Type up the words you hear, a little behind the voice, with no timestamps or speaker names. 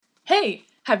Hey,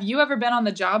 have you ever been on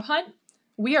the job hunt?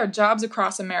 We are Jobs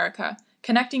Across America,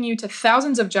 connecting you to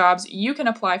thousands of jobs you can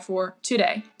apply for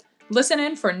today. Listen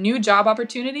in for new job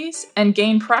opportunities and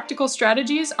gain practical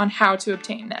strategies on how to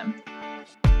obtain them.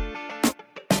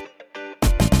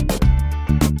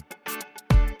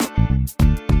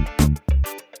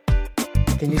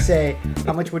 Can you say,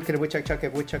 how much wood could a woodchuck chuck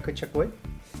if a woodchuck could chuck wood?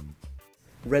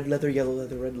 Red leather, yellow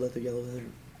leather, red leather, yellow leather.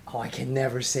 Oh, I can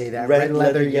never say that. Red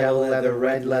leather, yellow leather,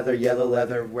 red leather, yellow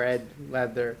leather. red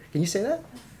leather. Can you say that?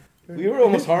 We were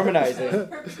almost harmonizing.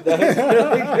 That was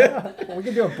really good. Well, we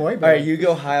can do a boy band. All right, you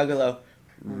go high, I'll go low.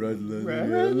 Red leather,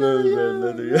 yellow, red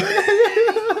leather, yellow.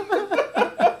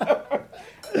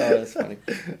 Oh, that's funny.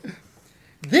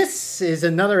 This is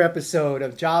another episode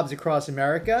of Jobs Across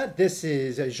America. This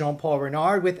is Jean-Paul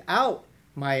Renard without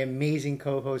my amazing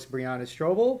co-host Brianna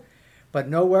Strobel. But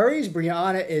no worries,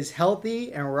 Brianna is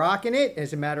healthy and rocking it.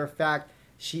 As a matter of fact,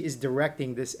 she is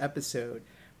directing this episode.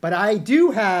 But I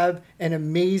do have an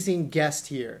amazing guest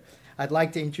here. I'd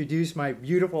like to introduce my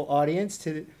beautiful audience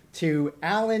to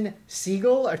Alan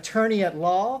Siegel, attorney at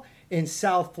law in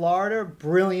South Florida.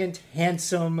 Brilliant,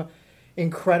 handsome,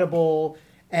 incredible,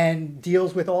 and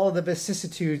deals with all the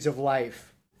vicissitudes of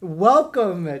life.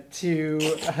 Welcome to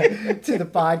the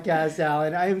podcast,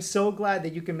 Alan. I am so glad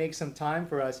that you can make some time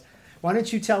for us. Why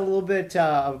don't you tell a little bit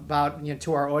about,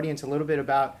 to our audience, a little bit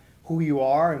about who you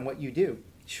are and what you do?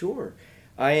 Sure.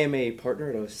 I am a partner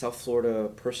at a South Florida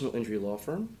personal injury law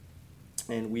firm,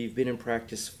 and we've been in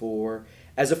practice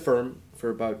as a firm for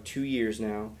about 2 years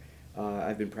now.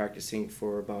 I've been practicing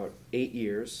for about 8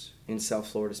 years in South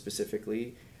Florida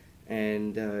specifically,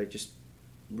 and just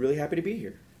really happy to be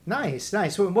here. Nice.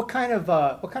 So what kind of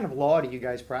law do you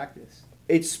guys practice?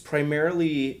 It's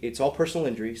all personal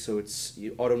injury, so it's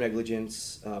auto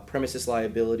negligence, premises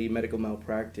liability, medical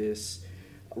malpractice,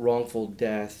 wrongful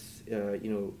death,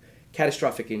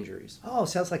 catastrophic injuries. Oh,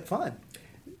 sounds like fun.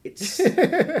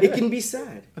 It can be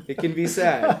sad. It can be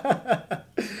sad.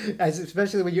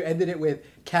 Especially when you ended it with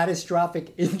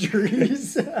catastrophic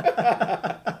injuries.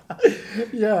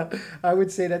 Yeah, I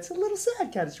would say that's a little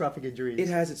sad, catastrophic injuries. It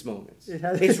has its moments.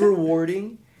 It's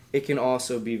rewarding. It can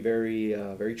also be very,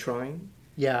 very trying.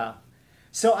 Yeah.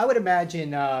 So I would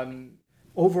imagine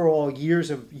overall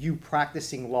years of you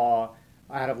practicing law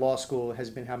out of law school has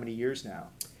been how many years now?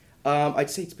 I'd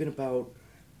say it's been I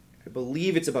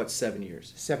believe it's about 7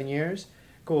 years. 7 years?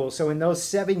 Cool. So in those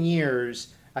 7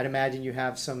 years, I'd imagine you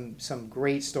have some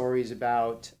great stories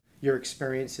about your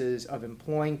experiences of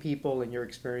employing people and your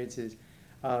experiences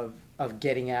of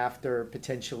getting after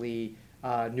potentially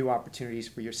new opportunities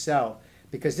for yourself.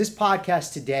 Because this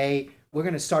podcast today, we're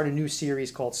going to start a new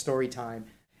series called Storytime.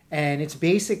 And it's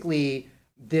basically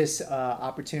this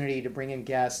opportunity to bring in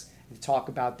guests and talk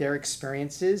about their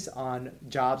experiences on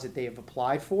jobs that they have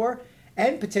applied for,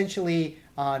 and potentially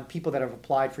on people that have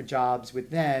applied for jobs with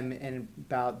them and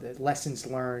about the lessons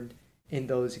learned in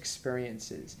those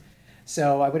experiences.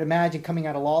 So I would imagine coming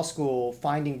out of law school,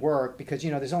 finding work, because,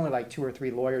 there's only like 2 or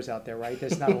 3 lawyers out there, right?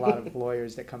 There's not a lot of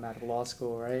lawyers that come out of law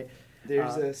school, right?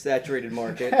 There's a saturated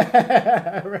market.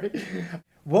 Right.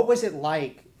 What was it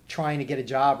like trying to get a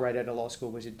job right out of law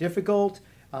school? Was it difficult?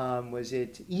 Was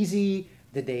it easy?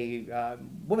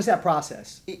 What was that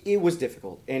process? It was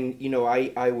difficult. And,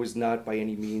 I was not by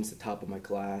any means the top of my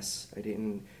class. I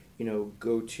didn't,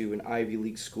 go to an Ivy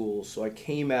League school. So I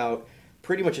came out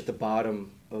pretty much at the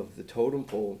bottom of the totem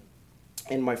pole.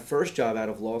 And my first job out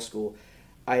of law school,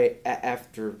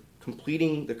 after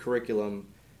completing the curriculum,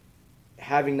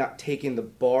 having not taken the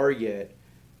bar yet,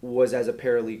 was as a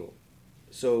paralegal.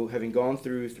 So having gone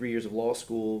through 3 years of law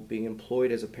school, being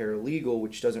employed as a paralegal,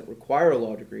 which doesn't require a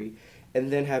law degree,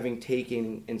 and then having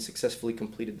taken and successfully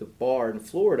completed the bar in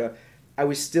Florida, I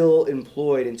was still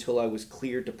employed until I was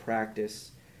cleared to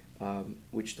practice,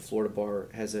 which the Florida bar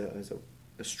has a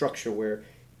structure where,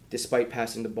 despite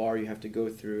passing the bar, you have to go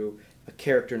through a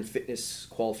character and fitness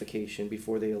qualification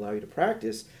before they allow you to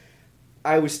practice.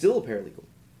 I was still a paralegal.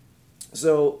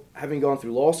 So having gone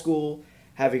through law school,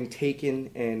 having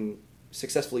taken and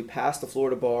successfully passed the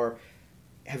Florida bar,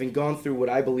 having gone through what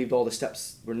I believed all the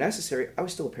steps were necessary, I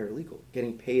was still a paralegal,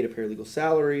 getting paid a paralegal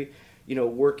salary,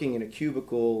 working in a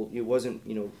cubicle. It wasn't,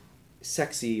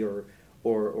 sexy or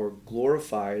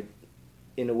glorified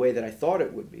in a way that I thought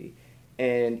it would be.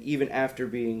 And even after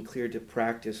being cleared to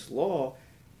practice law,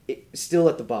 it's still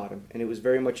at the bottom. And it was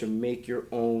very much a make your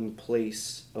own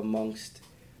place amongst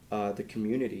the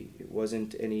community. It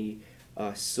wasn't any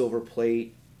silver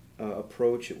plate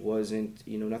approach. It wasn't,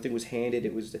 nothing was handed.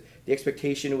 It was the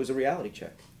expectation. It was a reality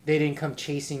check. They didn't come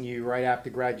chasing you right after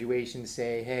graduation,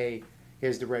 say, hey,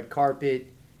 here's the red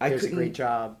carpet, here's a great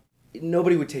job.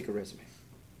 nobody would take a resume.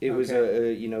 It was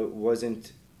Okay. it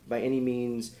wasn't by any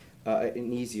means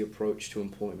an easy approach to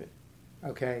employment.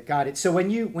 Okay, got it. So when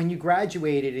you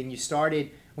graduated and you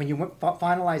started, when you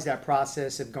finalized that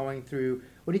process of going through,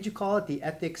 what did you call it? The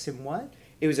ethics and what?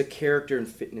 It was a character and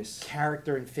fitness.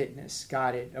 Character and fitness.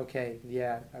 Got it. Okay.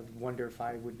 Yeah. I wonder if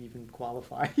I would even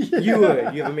qualify. You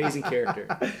would. You have amazing character.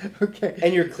 Okay.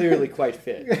 And you're clearly quite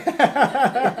fit.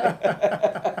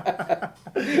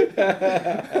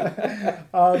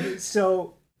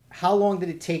 So how long did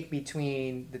it take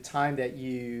between the time that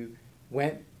you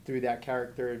went through that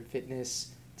character and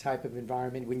fitness type of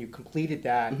environment when you completed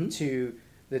that Mm-hmm. to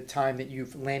the time that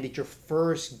you've landed your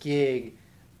first gig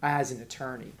as an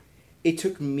attorney? It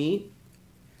took me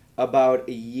about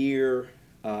a year.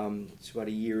 It's about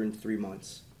a year and 3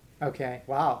 months. Okay.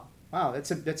 Wow. Wow.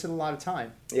 That's a lot of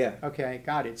time. Yeah. Okay.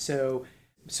 Got it. So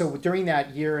during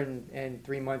that year and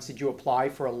 3 months, did you apply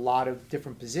for a lot of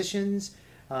different positions?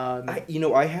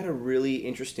 I had a really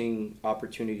interesting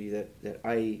opportunity that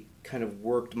I kind of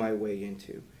worked my way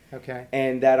into. Okay.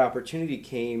 And that opportunity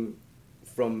came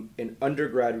from an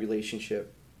undergrad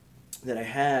relationship that I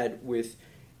had with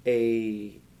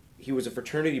he was a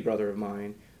fraternity brother of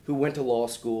mine who went to law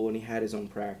school and he had his own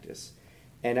practice.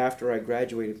 And after I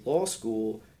graduated law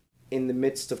school, in the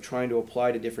midst of trying to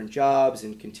apply to different jobs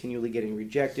and continually getting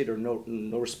rejected or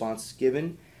no response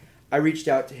given, I reached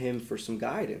out to him for some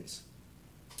guidance.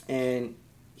 And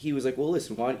he was like, well,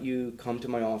 listen, why don't you come to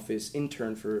my office,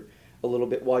 intern for a little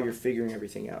bit while you're figuring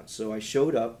everything out. So I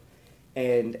showed up,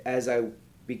 and as I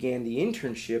began the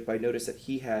internship, I noticed that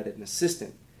he had an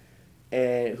assistant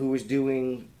who was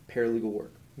doing paralegal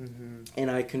work. Mm-hmm.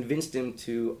 And I convinced him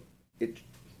it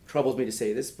troubles me to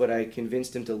say this, but I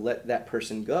convinced him to let that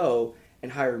person go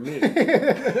and hire me.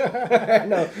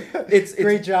 No, it's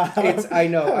Great job. I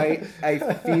know. I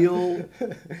feel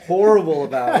horrible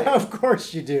about it. Of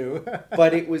course you do.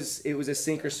 But it was a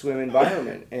sink or swim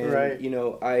environment, and Right.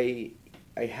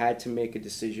 I had to make a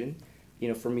decision,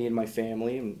 for me and my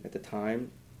family at the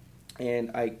time,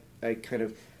 and I kind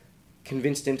of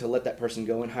convinced him to let that person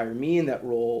go and hire me in that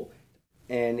role,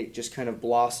 and it just kind of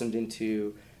blossomed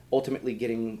into ultimately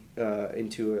getting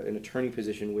into an attorney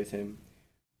position with him.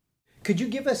 Could you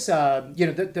give us,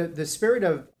 the spirit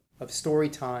of story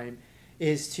time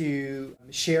is to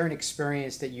share an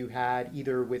experience that you had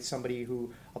either with somebody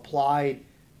who applied,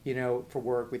 for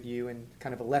work with you and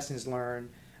kind of a lessons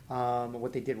learned,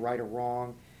 what they did right or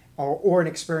wrong, or an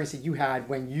experience that you had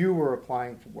when you were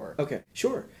applying for work. Okay,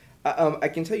 sure. I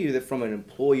can tell you that from an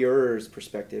employer's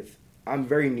perspective, I'm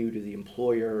very new to the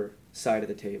employer side of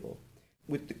the table.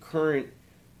 With the current,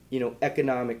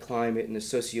 economic climate and the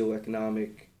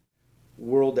socioeconomic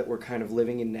world that we're kind of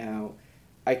living in now,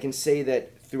 I can say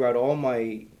that throughout all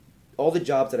the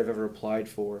jobs that I've ever applied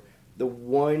for, the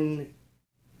one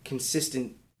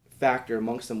consistent factor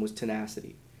amongst them was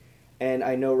tenacity. And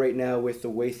I know right now with the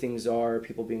way things are,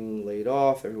 people being laid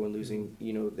off, everyone losing,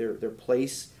 their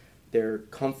place, their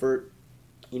comfort,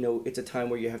 it's a time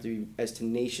where you have to be as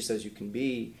tenacious as you can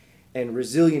be, and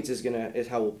resilience is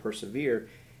how we'll persevere.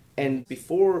 And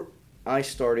before I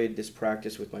started this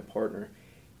practice with my partner,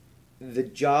 the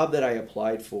job that I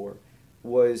applied for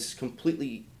was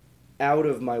completely out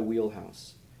of my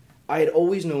wheelhouse. I'd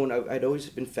always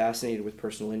been fascinated with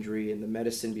personal injury and the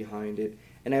medicine behind it,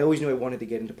 and I always knew I wanted to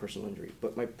get into personal injury.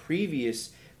 But when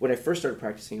I first started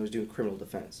practicing, I was doing criminal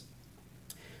defense.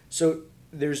 So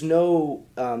there's no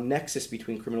nexus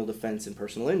between criminal defense and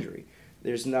personal injury.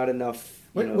 There's not enough.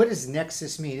 What does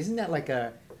nexus mean? Isn't that like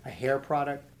a hair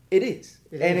product? It is.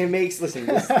 It makes, listen,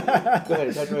 go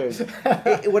ahead, touch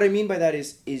my what I mean by that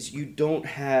is you don't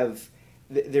have,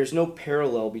 there's no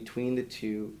parallel between the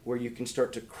two where you can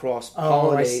start to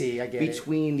cross-pollinate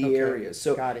between the areas.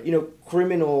 So,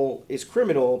 criminal is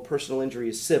criminal, personal injury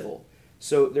is civil.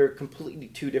 So they're completely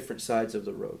two different sides of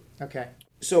the road. Okay.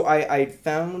 So I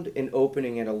found an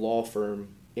opening at a law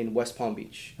firm in West Palm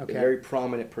Beach, a very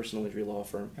prominent personal injury law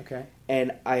firm. Okay.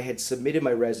 And I had submitted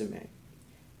my resume,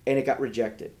 and it got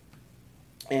rejected.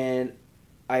 And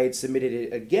I had submitted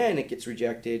it again, it gets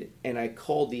rejected, and I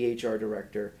called the HR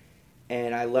director,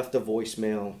 and I left a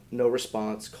voicemail, no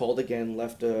response, called again,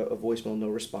 left a voicemail, no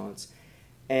response.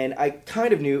 And I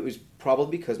kind of knew it was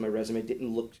probably because my resume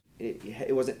didn't look,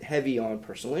 it wasn't heavy on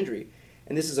personal injury.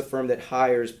 And this is a firm that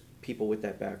hires people with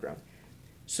that background.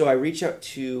 So I reached out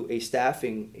to a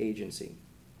staffing agency,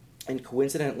 and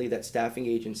coincidentally that staffing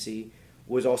agency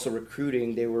was also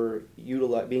recruiting. They were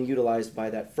being utilized by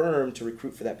that firm to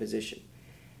recruit for that position.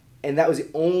 And that was the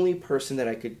only person that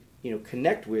I could,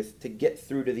 connect with to get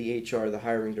through to the HR, the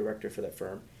hiring director for that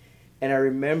firm. And I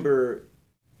remember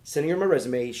sending her my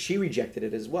resume. She rejected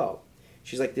it as well.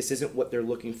 She's like, this isn't what they're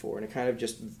looking for. And it kind of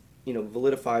just,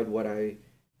 validified what I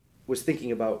was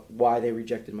thinking about why they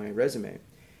rejected my resume.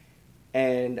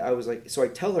 And I was like, so I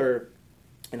tell her,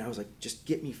 and I was like, just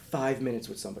get me 5 minutes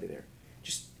with somebody there.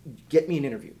 Just get me an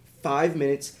interview. 5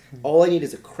 minutes. All I need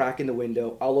is a crack in the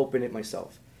window. I'll open it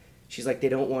myself. She's like, they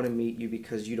don't want to meet you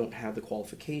because you don't have the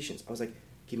qualifications. I was like,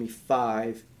 give me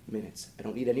 5 minutes. I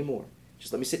don't need any more.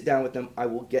 Just let me sit down with them. I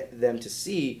will get them to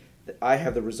see that I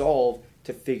have the resolve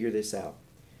to figure this out.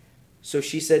 So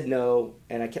she said no,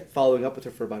 and I kept following up with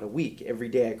her for about a week. Every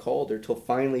day I called her till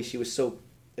finally she was so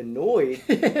annoyed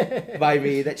by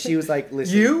me that she was like,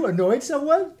 listen. You annoyed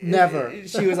someone? Never.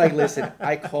 She was like, listen,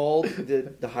 I called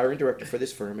the hiring director for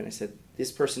this firm and I said,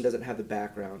 this person doesn't have the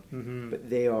background, but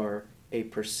they are a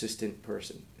persistent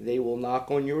person. They will knock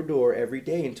on your door every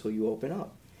day until you open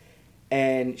up.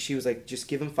 And she was like, just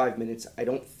give him 5 minutes. I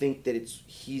don't think that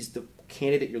he's the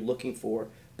candidate you're looking for,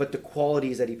 but the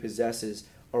qualities that he possesses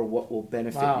are what will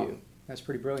benefit you. That's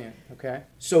pretty brilliant. Okay.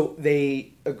 So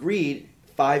they agreed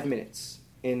 5 minutes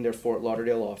in their Fort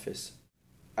Lauderdale office.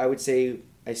 I would say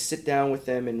I sit down with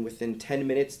them, and within 10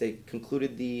 minutes, they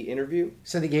concluded the interview.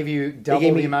 So they gave you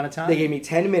double the amount of time? They gave me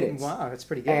 10 minutes. Wow, that's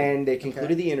pretty good. And they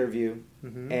concluded the interview,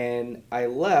 and I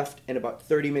left, and about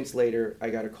 30 minutes later, I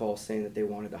got a call saying that they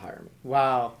wanted to hire me.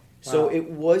 Wow. So it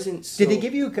wasn't so... Did they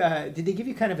give you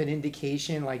kind of an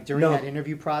indication, like, during that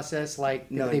interview process? Like,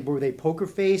 were they poker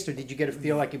faced, or did you get a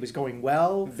feel like it was going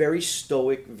well? Very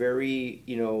stoic, very,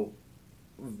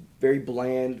 very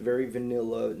bland, very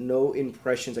vanilla, no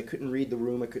impressions. I couldn't read the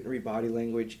room. I couldn't read body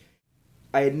language.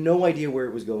 I had no idea where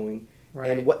it was going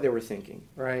and what they were thinking.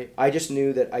 Right. I just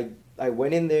knew that I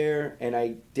went in there and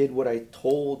I did what I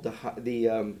told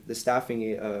the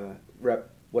staffing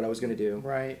rep what I was going to do.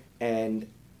 Right. And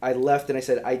I left and I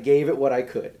said I gave it what I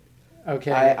could.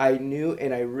 Okay. I knew,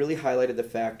 and I really highlighted the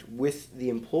fact with the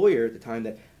employer at the time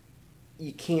that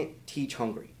you can't teach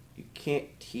hungry. You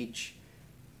can't teach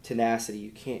tenacity. You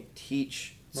can't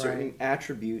teach certain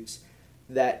attributes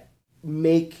that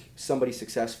make somebody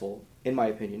successful, in my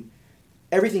opinion.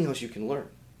 Everything else you can learn.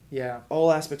 Yeah.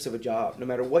 All aspects of a job, no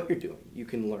matter what you're doing, you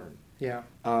can learn. Yeah.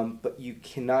 But you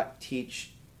cannot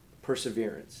teach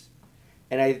perseverance.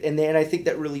 And I think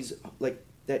that really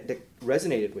that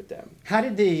resonated with them. How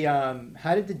did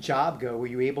the job go? Were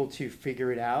you able to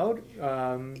figure it out?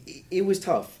 It was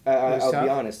tough. I'll tough? be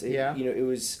honest. It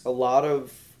was a lot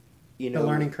of the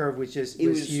learning curve was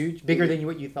huge, bigger than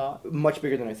what you thought. Much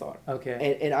bigger than I thought.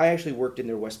 Okay. And I actually worked in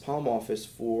their West Palm office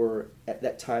for, at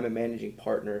that time, a managing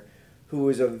partner who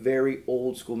was a very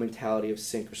old school mentality of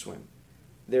sink or swim.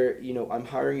 I'm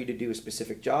hiring you to do a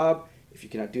specific job. If you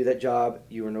cannot do that job,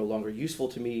 you are no longer useful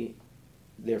to me.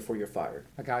 Therefore, you're fired.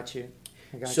 I got you.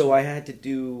 So I had to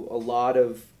do a lot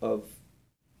of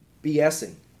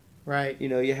BSing. Right.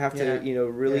 You have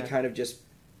to really kind of just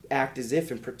act as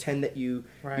if and pretend that you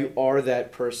are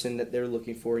that person that they're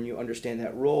looking for and you understand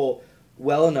that role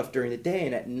well enough during the day.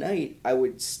 And at night, I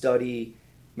would study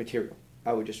material.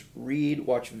 I would just read,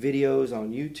 watch videos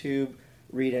on YouTube,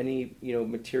 read any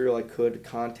material I could,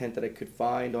 content that I could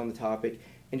find on the topic,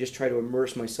 and just try to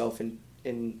immerse myself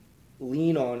in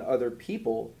lean on other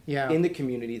people in the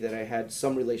community that I had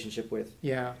some relationship with.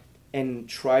 Yeah. And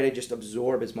try to just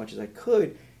absorb as much as I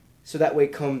could, so that way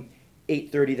come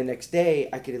 8:30 the next day,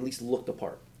 I could at least look the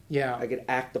part. Yeah. I could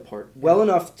act the part well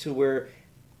enough to where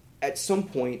at some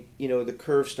point, the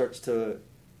curve starts to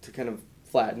kind of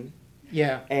flatten.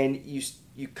 Yeah. And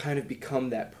you kind of become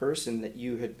that person that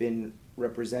you had been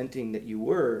representing that you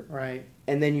were. Right.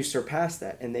 And then you surpass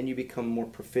that, and then you become more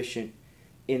proficient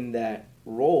in that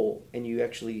role, and you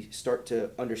actually start to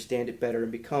understand it better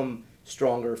and become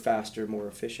stronger, faster, more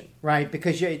efficient. Right,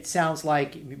 because it sounds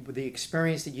like with the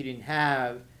experience that you didn't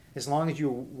have, as long as you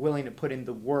were willing to put in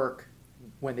the work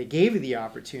when they gave you the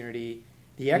opportunity,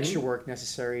 the extra work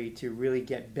necessary to really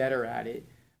get better at it,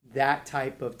 that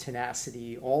type of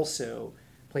tenacity also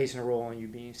plays a role in you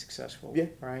being successful. Yeah.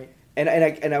 Right. And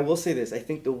I will say this, I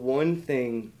think the one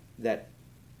thing that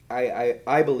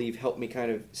I believe helped me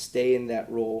kind of stay in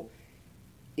that role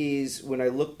is when I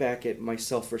look back at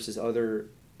myself versus other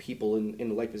people in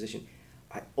the like position,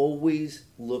 I always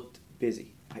looked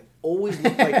busy. I always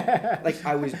looked like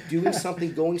I was doing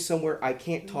something, going somewhere. I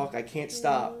can't talk. I can't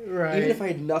stop. Right. Even if I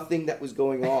had nothing that was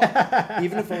going on.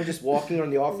 Even if I was just walking around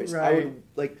the office, I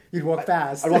would You'd walk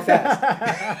fast. I'd walk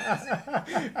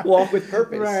fast. Walk with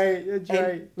purpose. Right. That's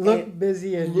right. Look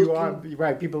busy, and you are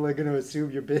right. People are going to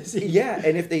assume you're busy. Yeah,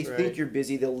 and if they think you're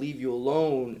busy, they'll leave you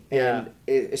alone. And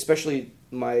especially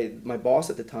my boss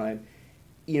at the time,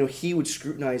 he would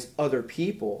scrutinize other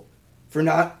people for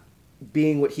not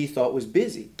being what he thought was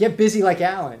busy. Get busy like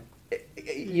Alan.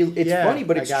 it's funny,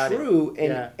 but it's true.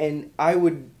 And I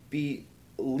would be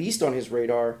least on his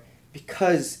radar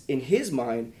because in his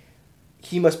mind,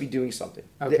 he must be doing something.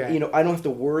 Okay. You know, I don't have to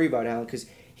worry about Alan because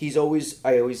I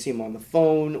always see him on the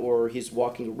phone or he's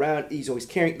walking around. He's always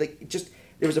carrying,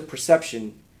 there was a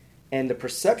perception, and the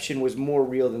perception was more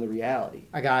real than the reality.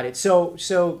 I got it. So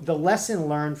the lesson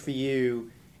learned for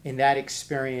you in that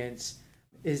experience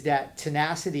is that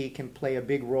tenacity can play a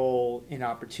big role in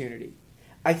opportunity.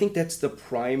 I think that's the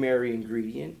primary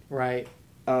ingredient. Right.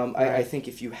 I think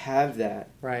if you have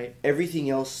that, right, everything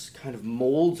else kind of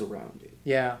molds around it.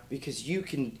 Yeah. Because you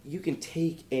can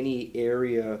take any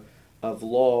area of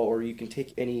law, or you can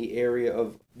take any area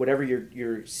of whatever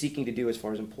you're seeking to do as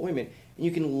far as employment, and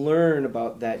you can learn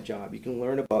about that job, you can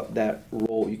learn about that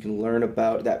role, you can learn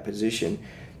about that position,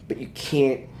 but you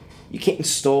can't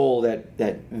install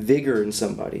that vigor in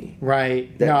somebody.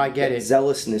 Right. No, I get it.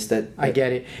 Zealousness that I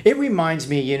get it. It reminds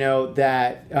me, you know,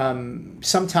 that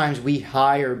sometimes we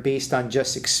hire based on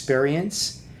just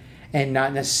experience and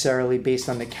not necessarily based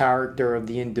on the character of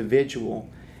the individual.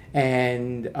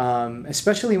 And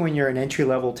especially when you're in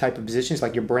entry-level type of positions,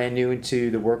 like you're brand new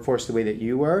into the workforce the way that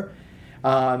you were,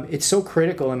 it's so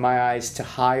critical in my eyes to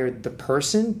hire the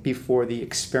person before the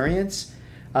experience,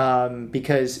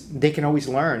 because they can always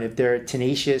learn. If they're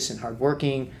tenacious and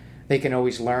hardworking, they can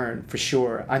always learn for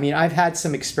sure. I mean, I've had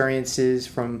some experiences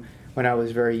from when I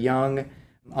was very young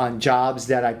on jobs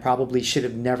that I probably should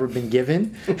have never been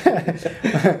given,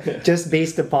 just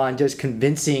based upon just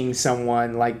convincing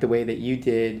someone like the way that you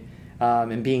did,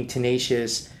 and being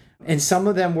tenacious. And some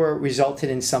of them were resulted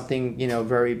in something, you know,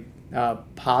 very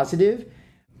positive.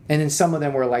 And then some of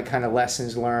them were like kind of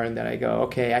lessons learned that I go,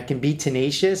 okay, I can be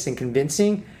tenacious and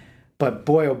convincing, but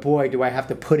boy, oh boy, do I have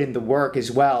to put in the work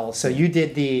as well. So you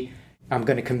did I'm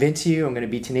going to convince you, I'm going to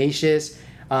be tenacious,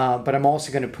 but I'm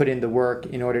also going to put in the work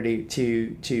in order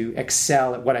to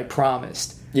excel at what I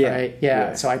promised. Yeah. Right?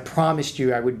 Yeah. So I promised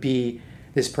you I would be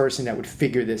this person that would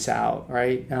figure this out,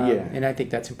 right? And I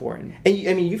think that's important. And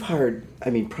I mean, you've hired,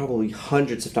 probably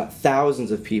hundreds, if not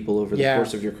thousands, of people over the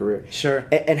course of your career. Sure.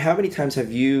 And how many times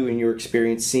have you, in your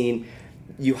experience, seen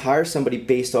you hire somebody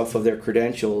based off of their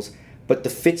credentials, but the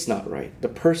fit's not right, the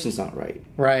person's not right?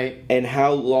 Right. And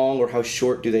how long or how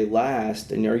short do they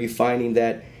last? And are you finding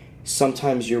that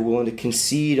sometimes you're willing to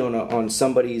concede on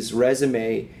somebody's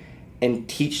resume and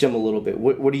teach them a little bit?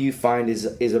 What do you find is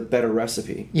a better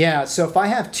recipe? Yeah, so if I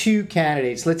have two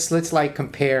candidates, let's like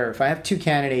compare. If I have two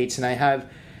candidates and I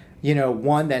have, you know,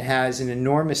 one that has an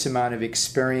enormous amount of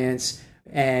experience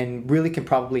and really can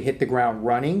probably hit the ground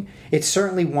running, it's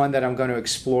certainly one that I'm going to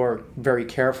explore very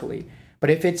carefully.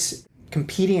 But if it's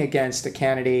competing against a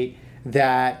candidate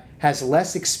that has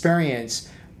less experience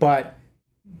but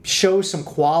shows some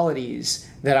qualities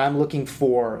that I'm looking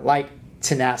for, like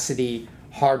tenacity,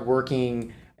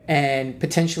 hardworking, and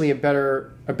potentially a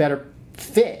better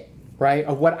fit, right?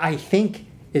 Of what I think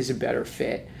is a better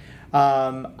fit.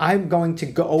 I'm going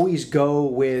to always go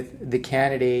with the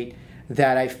candidate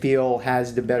that I feel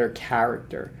has the better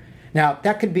character. Now,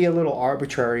 that could be a little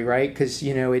arbitrary, right? Because,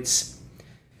 you know, it's,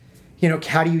 you know,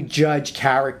 how do you judge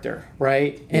character,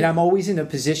 right? Yeah. And I'm always in a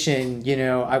position, you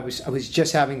know, I was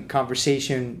just having a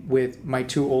conversation with my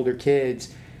two older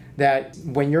kids that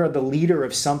when you're the leader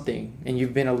of something and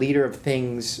you've been a leader of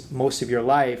things most of your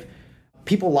life,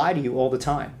 people lie to you all the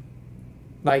time.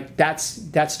 Like that's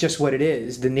just what it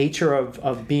is. The nature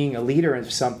of being a leader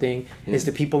of something is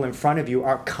the people in front of you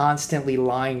are constantly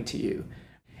lying to you.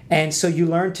 And so you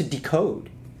learn to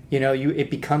decode. You know, it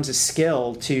becomes a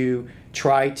skill to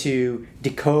try to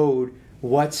decode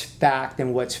what's fact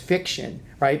and what's fiction,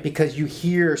 right? Because you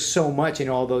hear so much in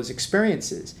all those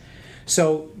experiences.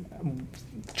 So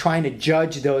trying to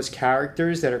judge those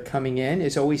characters that are coming in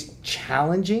is always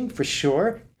challenging for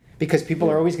sure, because people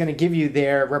are always going to give you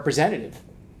their representative.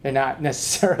 They're not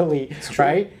necessarily,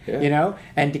 right? Yeah. You know,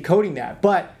 and decoding that.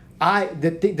 But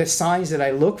the signs that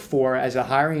I look for as a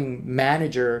hiring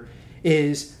manager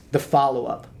is the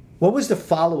follow-up. What was the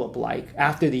follow-up like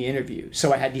after the interview?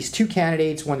 So I had these two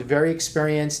candidates, one's very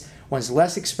experienced, one's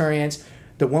less experienced.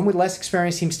 The one with less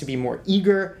experience seems to be more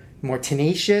eager, more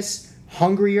tenacious,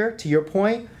 hungrier, to your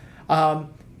point.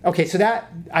 Okay, so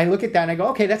that I look at that and I go,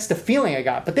 okay, that's the feeling I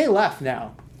got. But they left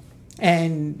now.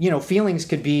 And, you know, feelings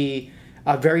could be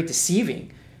very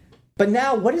deceiving. But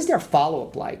now, what is their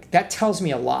follow-up like? That tells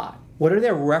me a lot. What do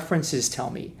their references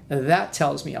tell me? That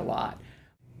tells me a lot.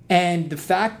 And the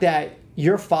fact that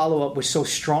your follow-up was so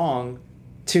strong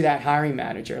to that hiring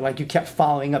manager, like you kept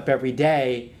following up every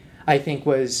day, I think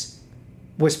was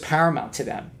paramount to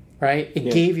them, right?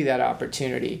 It gave you that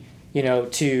opportunity.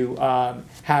 to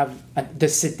have the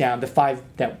sit down, the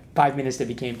 5 minutes that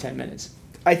became 10 minutes?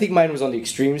 I think mine was on the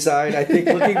extreme side. I think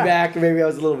looking back, maybe I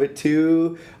was a little bit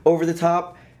too over the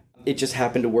top. It just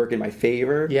happened to work in my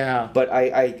favor. Yeah. But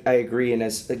I agree, and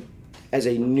as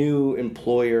a new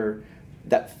employer,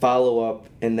 that follow-up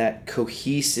and that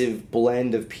cohesive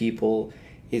blend of people,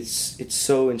 it's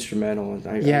so instrumental.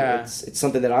 And it's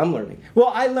something that I'm learning.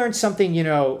 Well, I learned something,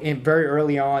 very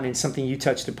early on, and something you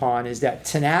touched upon, is that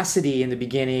tenacity in the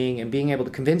beginning and being able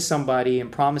to convince somebody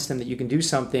and promise them that you can do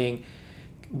something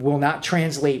will not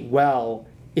translate well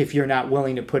if you're not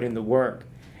willing to put in the work.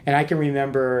 And I can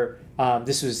remember,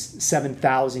 this was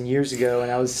 7,000 years ago,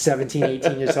 and I was 17,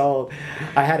 18 years old.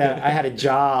 I had a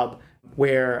job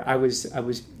where I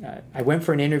went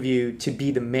for an interview to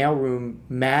be the mailroom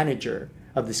manager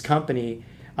of this company,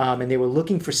 and they were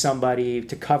looking for somebody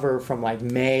to cover from like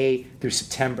May through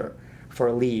September for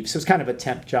a leave. So it's kind of a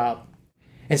temp job.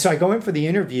 And so I go in for the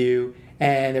interview,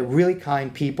 and they're really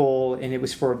kind people, and it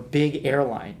was for a big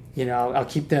airline. I'll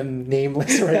keep them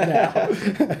nameless right now.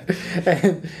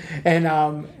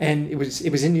 and it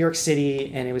was in New York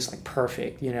City, and it was like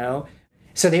perfect,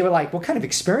 So they were like, "What kind of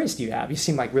experience do you have? You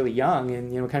seem like really young."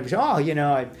 And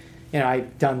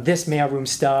I've done this mailroom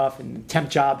stuff and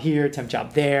temp job here, temp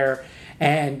job there,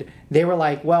 and they were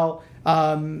like, "Well,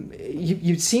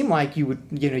 you seem like you would,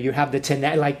 you have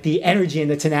the energy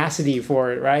and the tenacity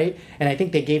for it, right?" And I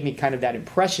think they gave me kind of that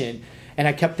impression, and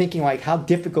I kept thinking, like, how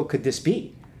difficult could this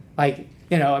be? Like,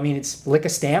 it's lick a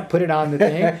stamp, put it on the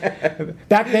thing.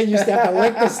 Back then, you used to have to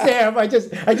lick the stamp. I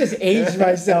just aged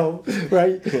myself,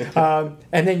 right?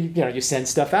 And then you send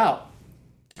stuff out.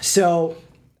 So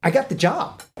I got the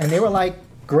job, and they were like,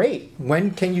 "Great,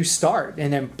 when can you start?"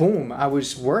 And then boom, I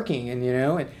was working, and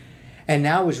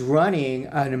now I was running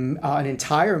an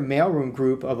entire mailroom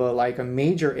group of a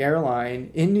major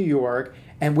airline in New York,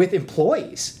 and with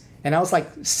employees. And I was like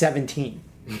 17,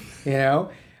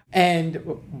 And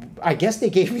I guess they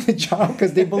gave me the job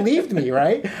because they believed me,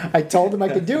 right? I told them I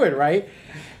could do it, right?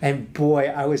 And boy,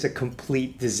 I was a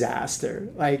complete disaster.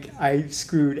 Like, I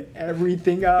screwed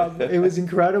everything up. It was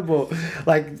incredible.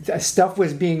 Like, stuff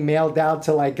was being mailed out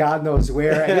to like God knows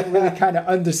where. I didn't really kind of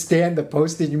understand the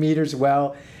postage meters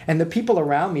well. And the people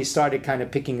around me started kind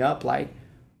of picking up like,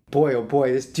 boy, oh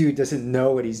boy, this dude doesn't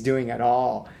know what he's doing at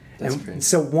all. And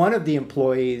so one of the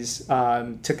employees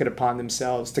took it upon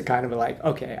themselves to kind of like,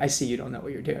 "Okay, I see you don't know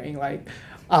what you're doing. Like,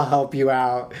 I'll help you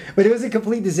out." But it was a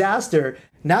complete disaster,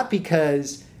 not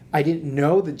because I didn't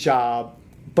know the job,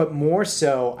 but more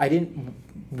so I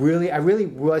really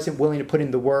wasn't willing to put in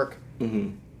the work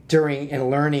during and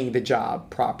learning the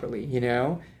job properly,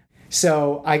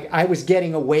 So I was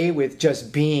getting away with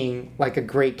just being like a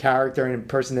great character and a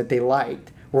person that they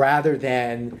liked, rather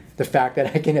than the fact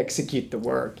that I can execute the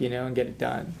work, and get it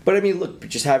done. But I mean, look,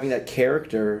 just having that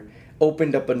character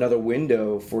opened up another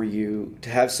window for you to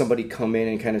have somebody come in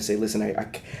and kind of say, "Listen,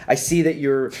 I see that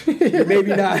you're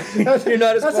maybe not you're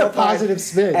not as that's a positive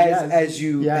spin as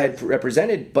you had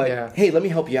represented, but hey, let me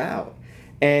help you out."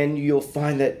 And you'll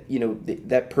find that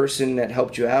that person that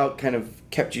helped you out kind of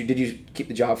kept you. Did you keep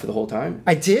the job for the whole time?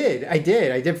 I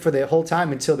did for the whole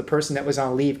time until the person that was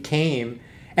on leave came.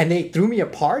 And they threw me a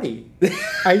party.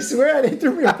 I swear they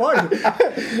threw me a party.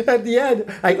 At the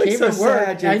end, I came to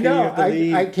work. I know.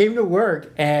 I came to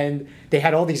work, and they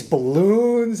had all these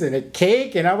balloons and a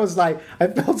cake, and I was like, I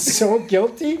felt so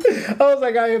guilty. I was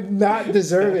like, I am not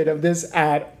deserving of this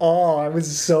at all. I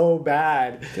was so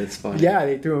bad. That's funny. Yeah,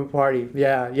 they threw a party.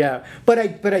 Yeah. But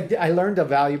I learned a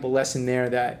valuable lesson there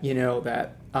that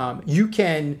you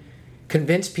can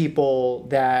convince people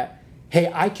that, hey,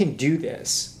 I can do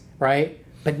this, right?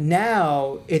 But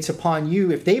now it's upon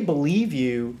you. If they believe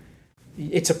you,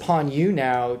 it's upon you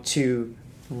now to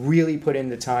really put in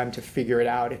the time to figure it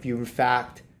out if you, in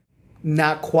fact,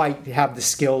 not quite have the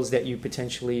skills that you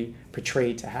potentially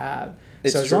portrayed to have.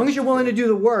 So as long as you're willing to do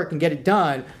the work and get it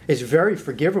done, it's very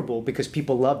forgivable because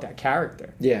people love that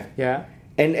character. Yeah.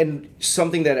 And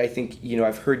something that I think,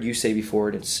 I've heard you say before,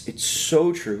 and it's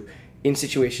so true, in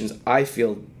situations I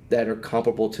feel that are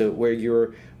comparable to where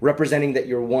you're representing that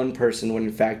you're one person when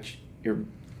in fact you're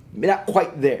not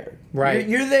quite there. Right.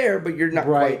 You're there, but you're not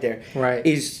quite there. Right.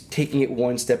 Is taking it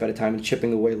one step at a time and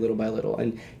chipping away little by little.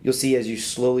 And you'll see as you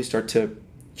slowly start to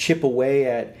chip away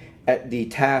at the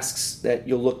tasks that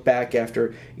you'll look back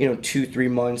after, 2-3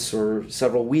 months or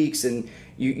several weeks, and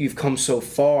you've come so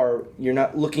far, you're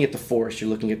not looking at the forest, you're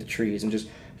looking at the trees, and just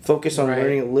focus on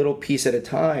learning a little piece at a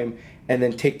time, and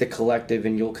then take the collective,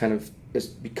 and you'll kind of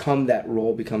just become that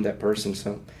role, become that person.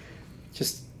 So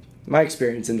just my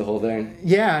experience in the whole thing.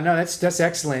 Yeah, no, that's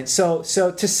excellent. So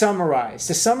to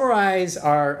summarize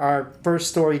our first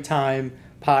story time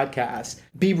podcast,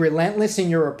 be relentless in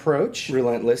your approach.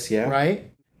 Relentless, yeah.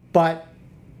 Right? But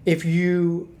if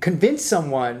you convince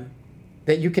someone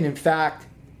that you can in fact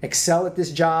excel at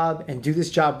this job and do this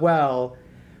job well,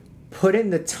 put in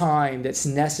the time that's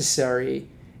necessary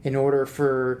in order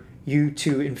for you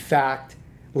to in fact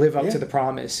live up to the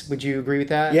promise. Would you agree with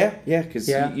that? Yeah, because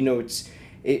you know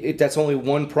that's only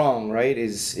one prong, right?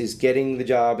 Is getting the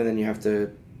job, and then you have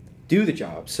to do the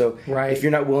job. So if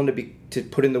you're not willing to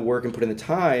put in the work and put in the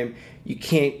time, you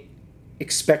can't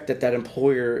expect that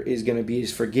employer is going to be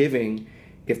as forgiving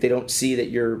if they don't see that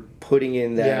you're putting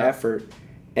in that effort.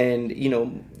 And you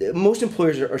know, most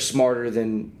employers are smarter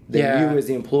than you as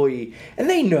the employee, and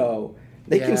they know.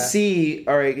 They can see,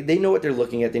 all right, they know what they're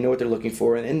looking at, they know what they're looking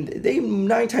for, and they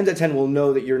 9 times out of 10 will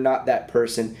know that you're not that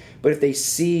person. But if they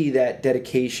see that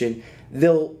dedication,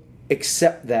 they'll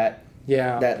accept that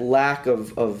lack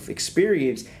of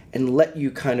experience and let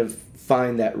you kind of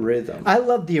find that rhythm. I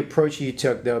love the approach you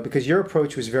took, though, because your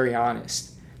approach was very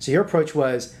honest. So your approach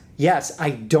was, yes,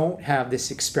 I don't have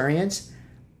this experience,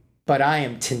 but I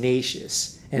am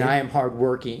tenacious and I am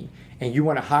hardworking, and you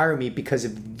want to hire me because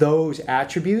of those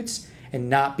attributes and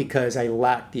not because I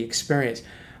lack the experience.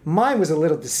 Mine was a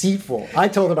little deceitful. I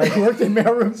told him I worked in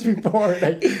mailrooms before,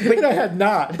 but I had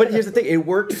not. But here's the thing. It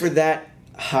worked for that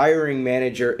hiring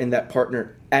manager and that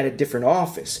partner at a different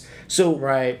office. So,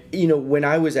 you know, when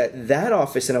I was at that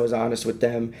office and I was honest with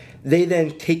them, they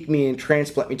then take me and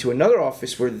transplant me to another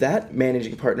office where that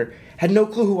managing partner had no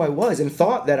clue who I was and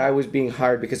thought that I was being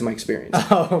hired because of my experience.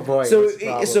 Oh, boy.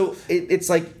 It's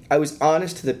like I was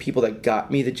honest to the people that got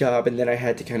me the job, and then I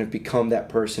had to kind of become that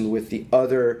person with the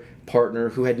other partner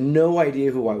who had no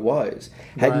idea who I was,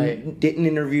 didn't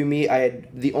interview me.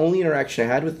 The only interaction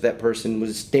I had with that person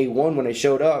was day one when I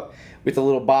showed up with a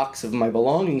little box of my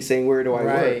belongings saying, where do I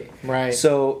work? Right.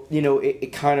 So, you know,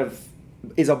 it kind of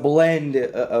is a blend,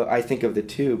 I think, of the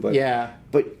two. But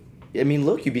I mean,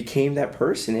 look, you became that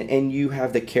person, and you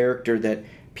have the character that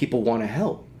people want to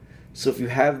help. So if you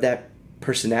have that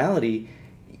personality,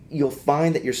 you'll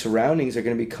find that your surroundings are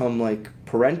going to become like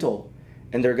parental,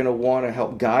 and they're going to want to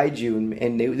help guide you,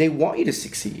 and they want you to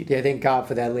succeed. Yeah, thank God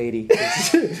for that lady.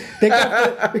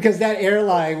 Because that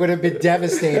airline would have been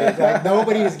devastated. Like,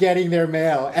 nobody is getting their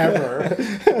mail, ever.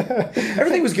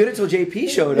 Everything was good until JP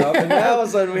showed up, and now all of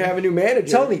a sudden we have a new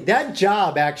manager. Totally. That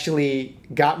job actually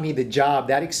got me the job.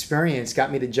 That experience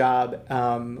got me the job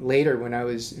later when I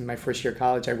was in my first year of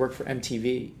college. I worked for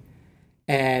MTV.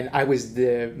 And I was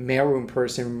the mailroom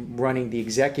person running the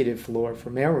executive floor for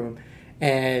mailroom.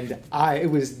 And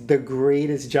it was the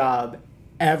greatest job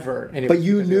ever. And but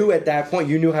you knew at that point,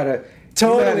 you knew how to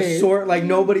sort like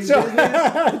nobody's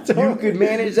business. You could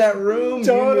manage that room. You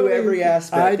knew every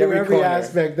aspect. I knew every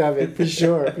aspect of it, for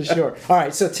sure. All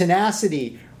right, so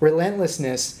tenacity,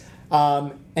 relentlessness,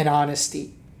 and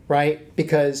honesty, right?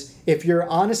 Because if you're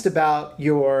honest about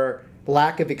your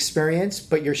lack of experience,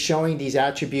 but you're showing these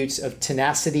attributes of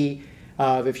tenacity,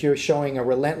 if you're showing a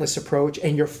relentless approach,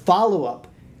 and your follow-up,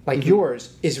 like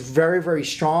yours, is very, very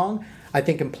strong, I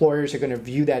think employers are going to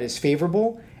view that as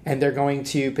favorable, and they're going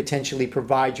to potentially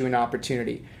provide you an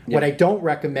opportunity. Yep. What I don't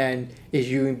recommend is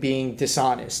you being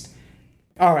dishonest.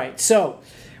 All right, so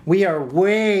we are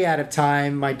way out of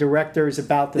time. My director is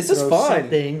about to throw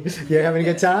something. You're having a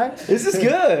good time? This is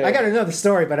good. I got another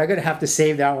story, but I'm going to have to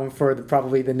save that one for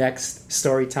probably the next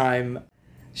story time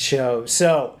show.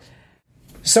 So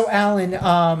Alan,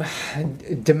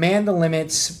 Demand the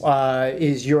Limits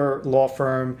is your law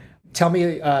firm. Tell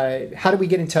me, how do we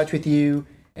get in touch with you?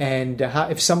 And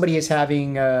if somebody is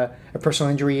having a personal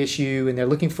injury issue and they're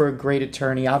looking for a great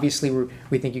attorney, obviously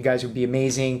we think you guys would be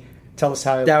amazing. Tell us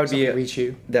how to reach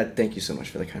you. Thank you so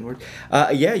much for the kind word.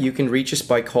 You can reach us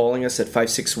by calling us at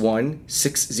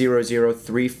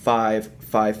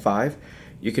 561-600-3555.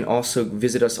 You can also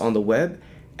visit us on the web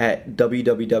at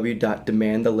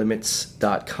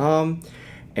www.demandthelimits.com,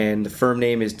 and the firm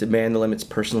name is Demand the Limits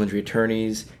Personal Injury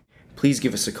Attorneys. Please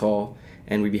give us a call,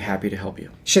 and we'd be happy to help you.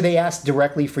 Should they ask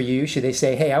directly for you? Should they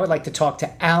say, hey, I would like to talk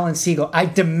to Alan Siegel. I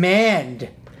demand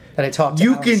that I talk to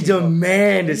Alan Siegel. You can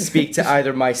demand to speak to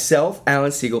either myself,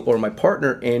 Alan Siegel, or my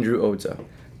partner, Andrew Odza.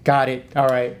 Got it. All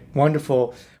right.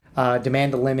 Wonderful.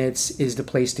 Demand the Limits is the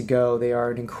place to go. They are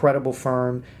an incredible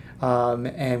firm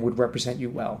and would represent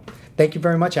you well. Thank you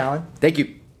very much, Alan. Thank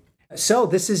you. So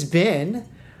this has been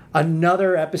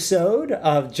another episode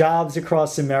of Jobs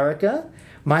Across America.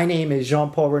 My name is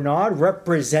Jean-Paul Renard,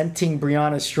 representing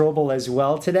Brianna Strobel as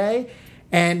well today,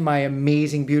 and my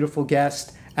amazing, beautiful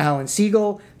guest, Alan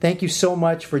Siegel. Thank you so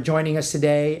much for joining us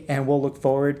today, and we'll look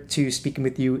forward to speaking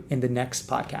with you in the next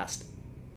podcast.